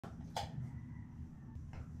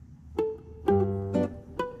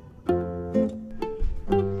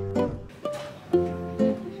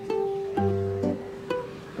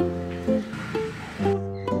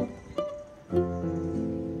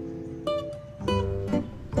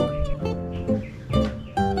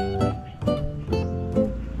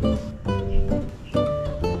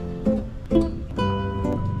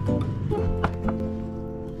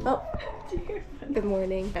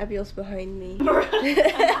morning. Abiel's behind me.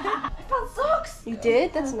 I found socks! You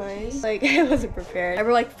did? That's nice. Like, I wasn't prepared. I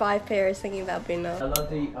wore like 5 pairs thinking about being I love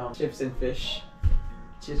the chips and fish.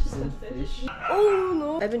 Chips and fish. Oh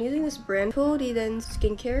no! I've been using this brand called Eden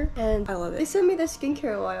Skincare and I love it. They sent me this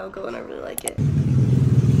skincare a while ago and I really like it. Good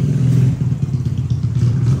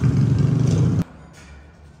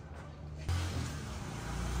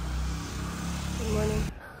morning.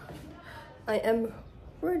 I am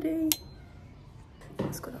ready.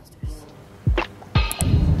 Let's go downstairs.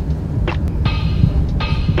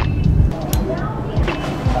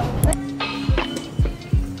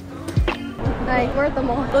 Hi, we're at the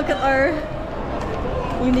mall. Look at our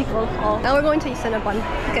unique roll call. Now we're going to Cinnabon.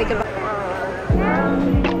 Okay, goodbye.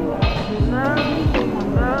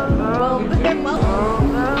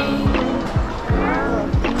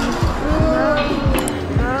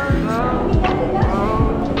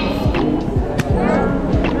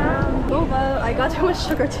 Well, I got too much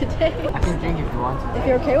sugar today. I can drink if you want to. If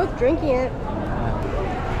you're okay with drinking it.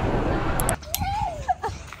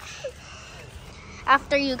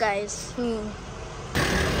 After you guys.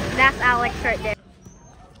 That's Alex right there.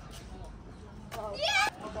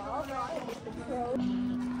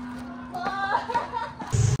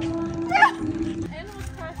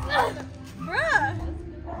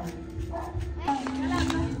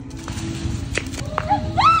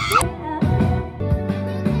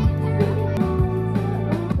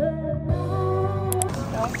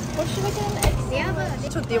 What should I get an X? Yeah,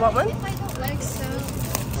 but So, do you want one? if I don't like so.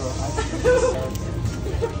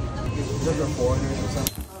 Those are foreigners or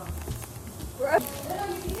something.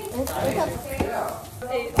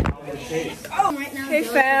 Hey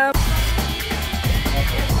fam.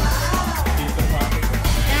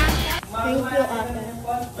 Thank you,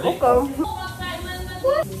 Ate. Welcome.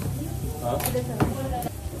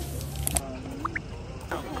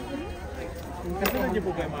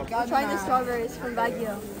 I'll try the strawberries from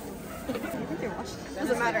Baguio.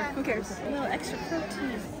 Doesn't matter. Who cares? No extra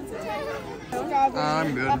protein.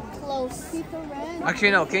 I'm good. Up close.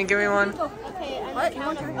 Actually, no. Can you give me one? Okay, What? You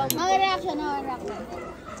want to try? no reaction, no reaction.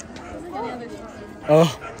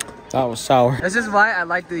 Oh, that was sour. This is why I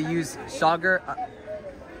like to use sugar.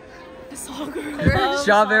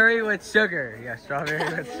 Strawberry with sugar. Yeah, strawberry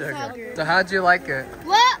with sugar. So how'd you like it?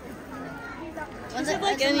 What? Is it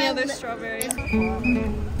like any other strawberry?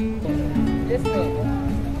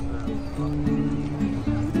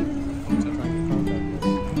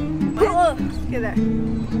 Oh, get there.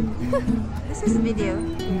 This is video.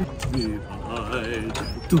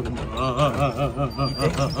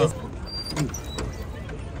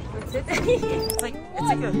 It's like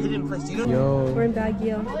a hidden place. You don't. Yo. We're in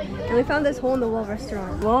Baguio. And we found this hole in the wall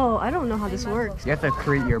restaurant. Whoa, I don't know how this works. You have to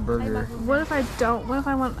create your burger. What if I don't? What if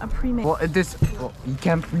I want a pre-made? Well, you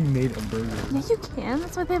can't pre-made a burger. Yeah, you can.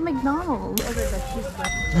 That's why they have McDonald's.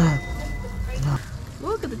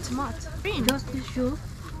 Look at the tomato. Those tissue.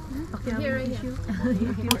 Okay, here, right here.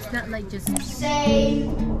 It's not like just.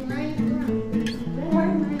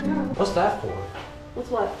 What's that for? What's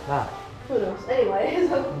what? That. Who knows? Anyway.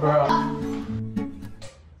 Bro.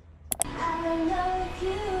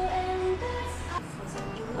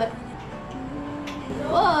 What?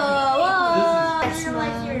 Whoa, whoa!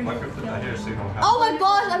 Oh my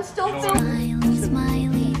gosh, I'm still filming.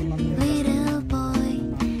 Smiley, little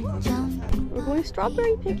boy, jump We're going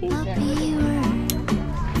strawberry picking. up here.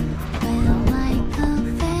 Well, like a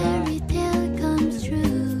fairy tale comes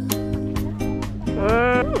true.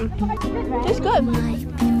 Tastes good. Might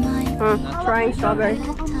be my Trying strawberry.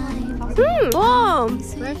 time. Whoa!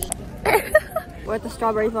 We're at the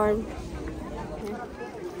strawberry farm.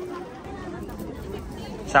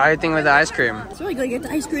 So how do you think with the ice cream? It's really good. Get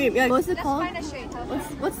the ice cream. Yeah. What's it called?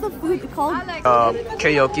 What's the food called?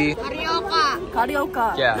 Karaoke.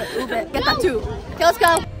 Carioca. Yeah. Ube. Get that too. Okay, let's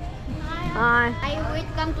go. Hi. I wait,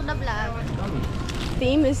 come to the vlog.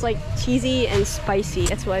 Theme is like cheesy and spicy.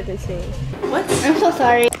 That's what I've been saying. What? I'm so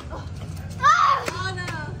sorry.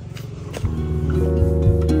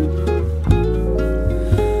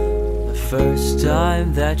 First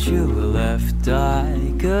time that you left,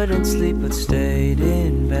 I couldn't sleep but stayed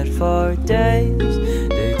in bed for days.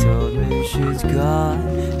 They told me she's gone,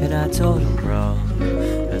 and I told them wrong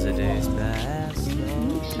as the days passed.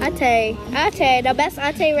 Ate, the best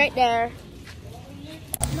ate right there.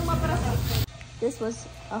 This was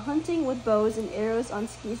a hunting with bows and arrows on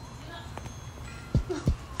skis.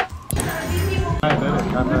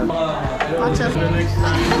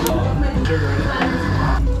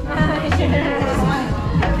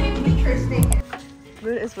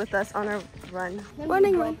 Moon is with us on our run. Run.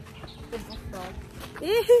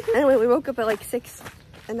 Anyway, we woke up at like 6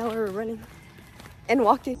 and now we're running. and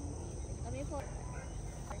walked in.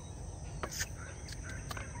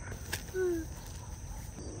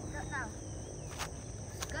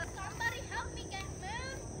 Somebody help me get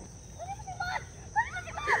food.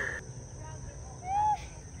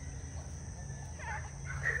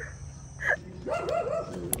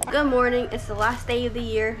 Good morning. It's the last day of the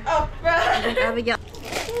year. Oh, Abigail.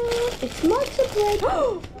 It's matcha bread.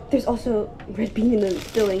 There's also red bean in the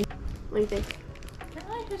filling. What do you think? I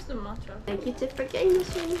like just the matcha. Thank you, Tiff, for getting this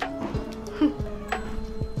one.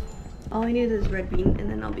 All I need is red bean, and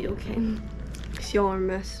then I'll be okay. Cause y'all are a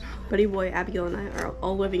mess. Buddy boy, Abigail, and I are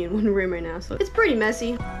all living in one room right now, so it's pretty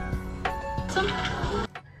messy.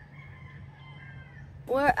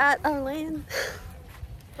 We're at a land.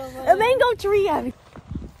 A mango tree, Abby.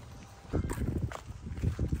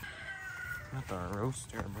 Not the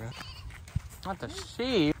roaster, bro. Not the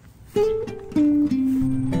sheep.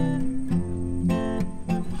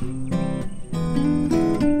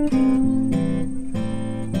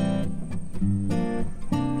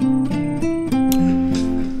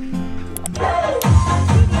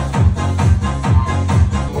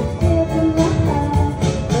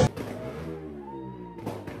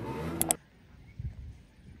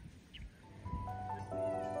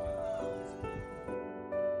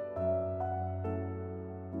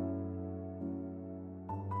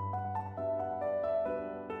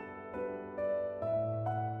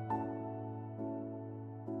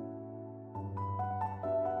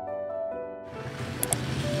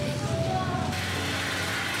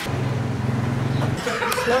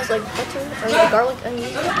 Smells like butter or like garlic onion.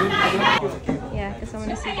 Yeah, because I want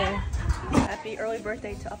to see the happy early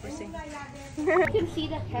birthday to Upper C. You can see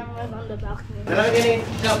the cameras on the balcony.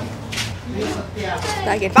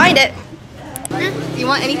 I can find it. Do you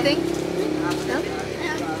want anything? No?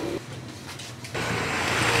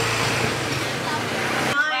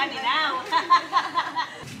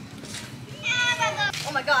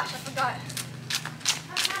 Oh my gosh, I forgot.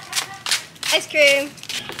 Ice cream.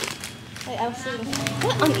 Hey, I'll see.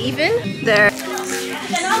 What? Uneven? There.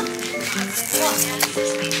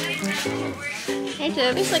 Hey,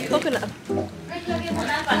 Jim. It's like coconut.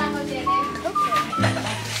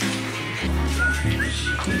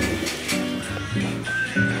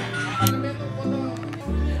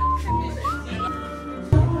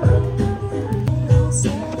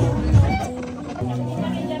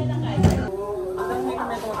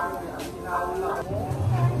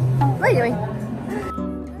 What are you doing?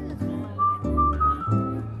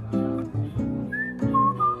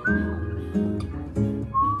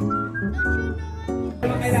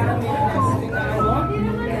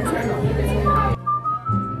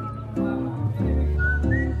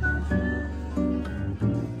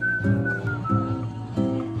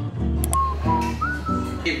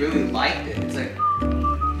 He really liked it. It's like,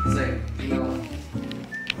 you know.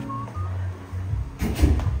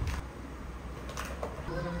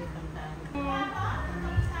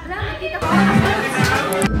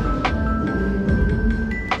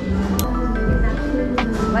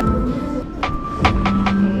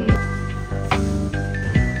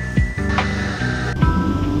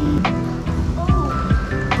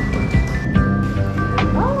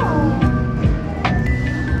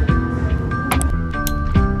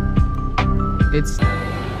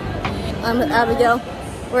 I'm with Abigail.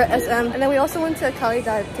 We're at SM. And then we also went to Kali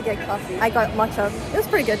Dive to get coffee. I got matcha. It was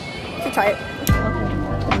pretty good. You should try it.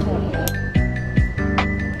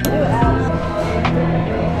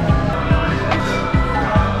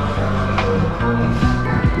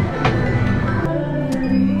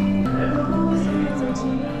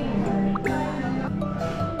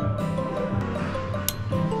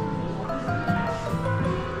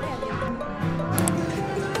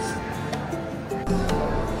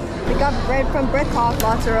 We got bread from Bread Talk,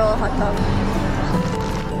 mozzarella hot dog.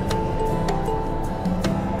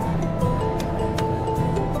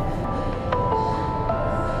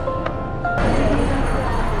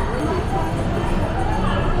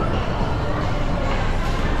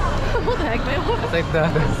 What the heck, man? It's like the.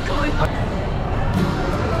 What's going on?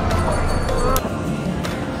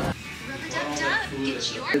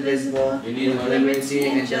 Invisible. You need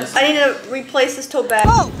limiting and just. I need to replace this tote bag.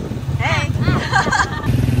 Oh! Hey!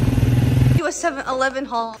 Do a 7-Eleven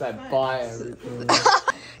haul. That buy everything.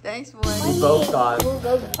 Thanks, boy. We both got.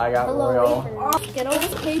 I got Royal. Get on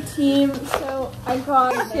this K-team. So I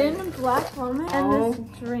got thin black lemon and this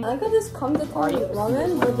drink. I got this Kongdatan with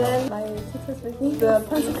lemon, but then my sister's with me. The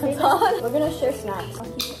pencil katan. We're gonna share snacks.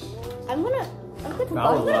 I'm gonna read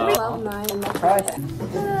Cloud 9 and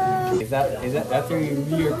Is that that's your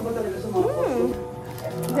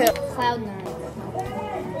Cloud 9.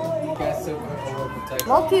 Guess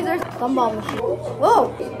Maltesers, gumball machine.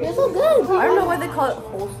 Whoa, they're so good. I don't know why they call it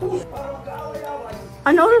wholesome.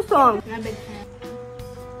 I know this song. I'm a big fan.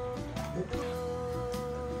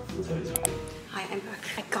 Hi, I'm back.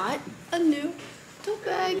 I got a new tote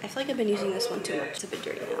bag. I feel like I've been using this one too much. It's a bit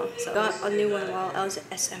dirty now. So I got a new one while I was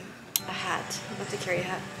at SM. A hat. I have to carry a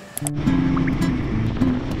hat.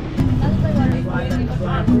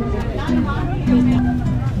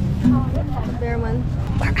 Bear one.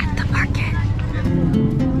 We're at the market.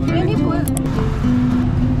 Really cool.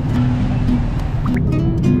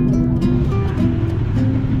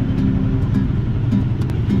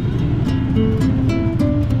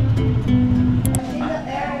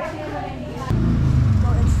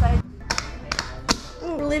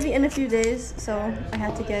 We're leaving in a few days, so I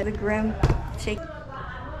had to get a gram shake.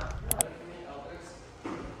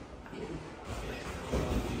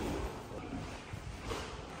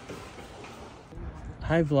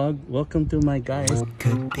 Hi vlog, welcome to my guys. What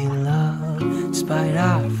could be love despite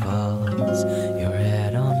our faults? Your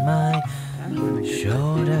head on my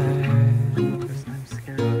shoulder. I'm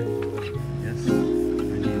scared. Yes,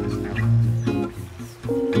 my name is now.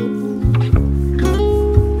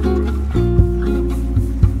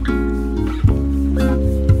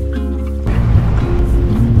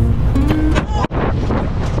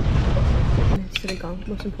 Gong,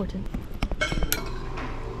 most important.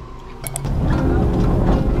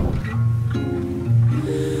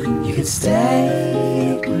 You could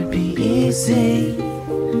stay, it would be easy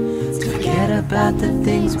to forget about the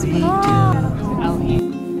things we do.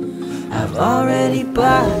 I've already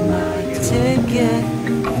bought my ticket,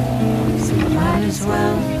 so might as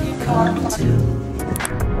well come too.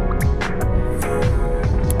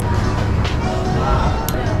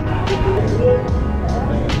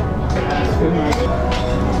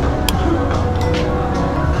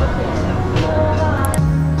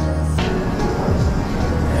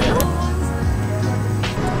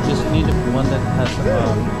 Just need one that has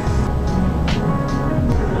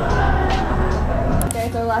Okay,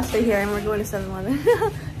 it's our last day here and we're going to 7-Eleven.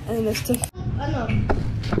 And then there's two.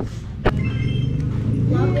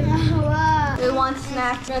 We want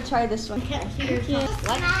snacks. We're gonna try this one.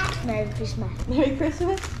 What? Merry Christmas. Merry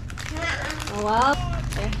Christmas. Oh wow.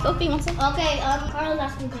 Okay. Sophie wants some. Okay, Carl's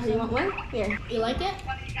asking for You want one? Here. You like it?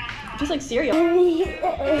 Just like cereal. Airplane.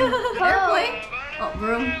 Oh,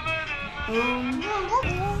 room.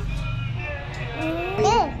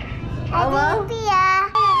 Hello?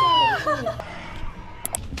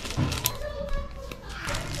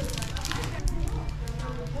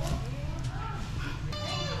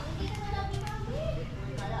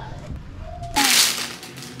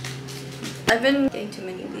 I've been getting too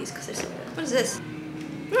many of these because they're so good. What is this?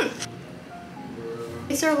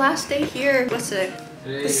 It's our last day here. What's today?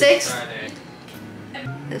 The 6th?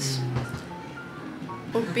 This.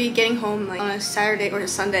 We'll be getting home like on a Saturday or a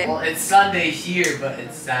Sunday. Well, it's Sunday here, but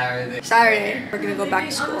it's Saturday. Saturday. We're gonna go back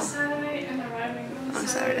to school. On Saturday and arriving On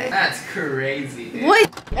Saturday. That's crazy, dude. What?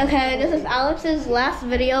 Okay, this is Alex's last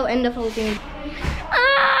video in the Philippines.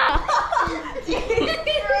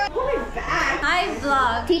 Hi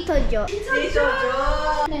vlog. Tito Jo.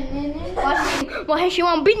 Why she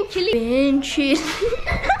want bean chili? Bean cheese. I'm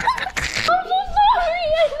so sorry.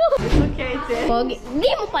 It's okay, Tim. Hindi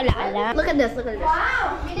mo pala alam. Look at this. Look at this.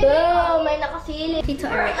 Wow. May nakasili. Tito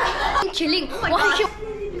Eric. Chilling. Why she?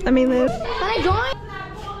 I mean this. Can I join?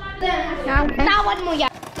 Tawan mo yan.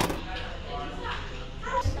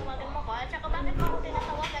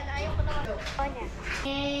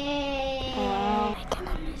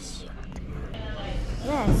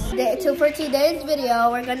 Yes. So for today's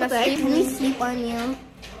video, we're gonna sleep on you.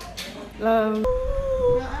 We're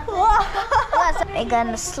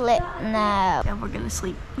gonna sleep now. Yeah, we're gonna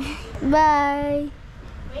sleep. Bye.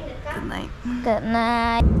 Good night. Good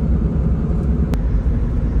night.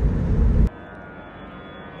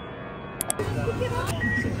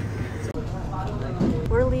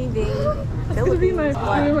 We're leaving. It'll be my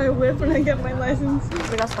whip when I get my license.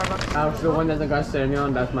 We got Starbucks. I was the one that got stereo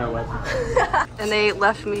and that's my wife. And they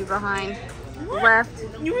left me behind. Left.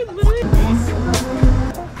 You were literally.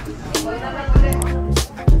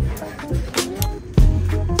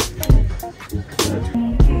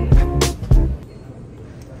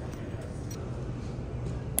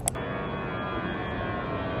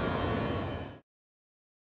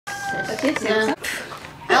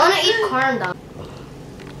 I wanna eat corn dog.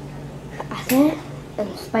 Asin and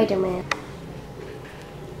Spider-Man.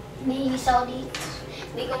 May isaw dito.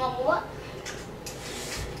 Hindi ko makuha.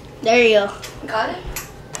 There you go. Got it?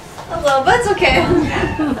 Hello, but it's okay.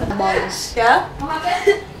 Balls. Yeah?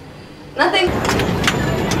 Nothing.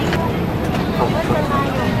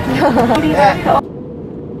 You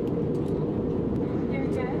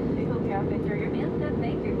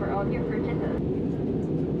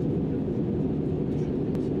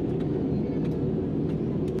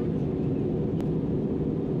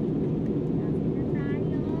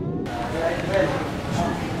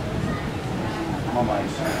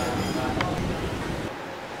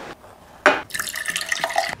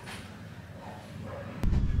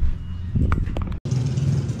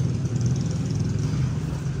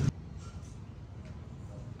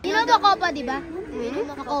know the Copa, di ba?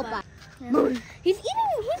 The Copa. He's eating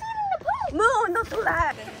the pot. No, not to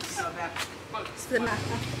that.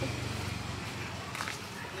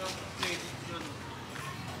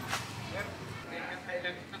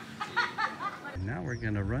 Now we're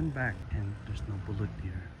gonna run back, and there's no bullet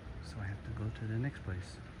here, so I have to go to the next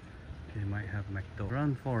place. They might have McDo.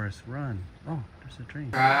 Run, Forrest, run! Oh, there's a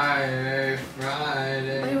train. Friday,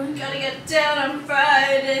 Friday. We gotta get down on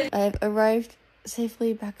Friday. I've arrived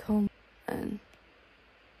safely back home, and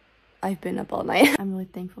I've been up all night. I'm really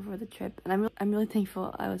thankful for the trip, and I'm really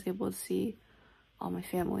thankful I was able to see all my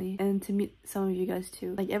family and to meet some of you guys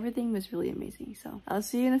too. Like, everything was really amazing. So I'll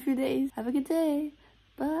see you in a few days. Have a good day.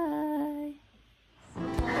 Bye.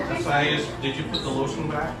 Did you put the lotion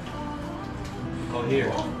back? Oh, here.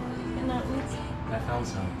 I found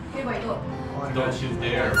some. Don't you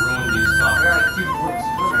dare ruin these socks.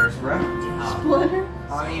 Splitter?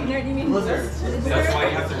 You mean blizzard. That's why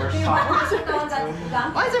you have to wear socks.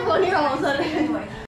 Why is everyone here all of a sudden?